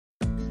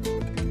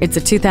It's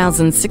a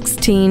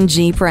 2016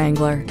 Jeep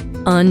Wrangler.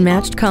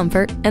 Unmatched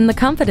comfort and the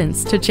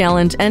confidence to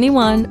challenge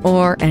anyone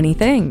or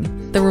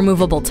anything. The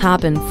removable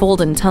top and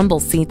fold and tumble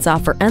seats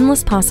offer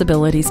endless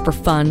possibilities for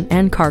fun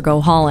and cargo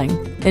hauling.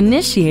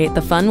 Initiate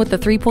the fun with the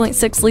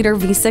 3.6-liter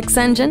V6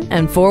 engine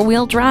and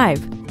four-wheel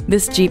drive.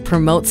 This Jeep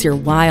promotes your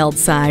wild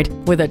side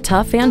with a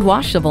tough and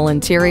washable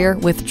interior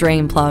with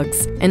drain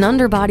plugs, an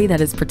underbody that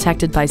is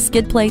protected by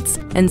skid plates,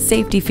 and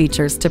safety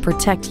features to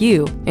protect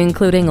you,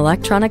 including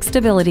electronic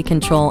stability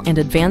control and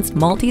advanced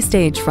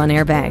multi-stage front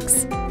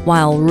airbags.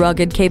 While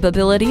rugged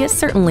capability is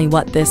certainly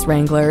what this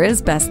Wrangler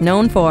is best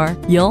known for,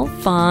 you'll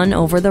fawn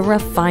over the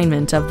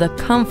refinement of the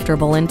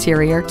comfortable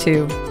interior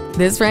too.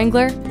 This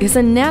Wrangler is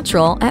a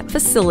natural at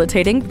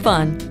facilitating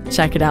fun.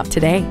 Check it out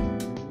today.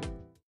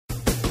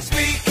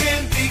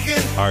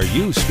 Are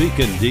you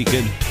speaking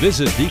Deacon?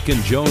 Visit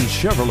Deacon Jones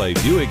Chevrolet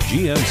Buick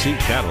GMC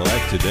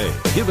Cadillac today.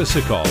 Give us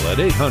a call at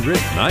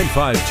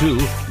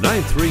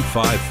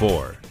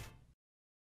 800-952-9354.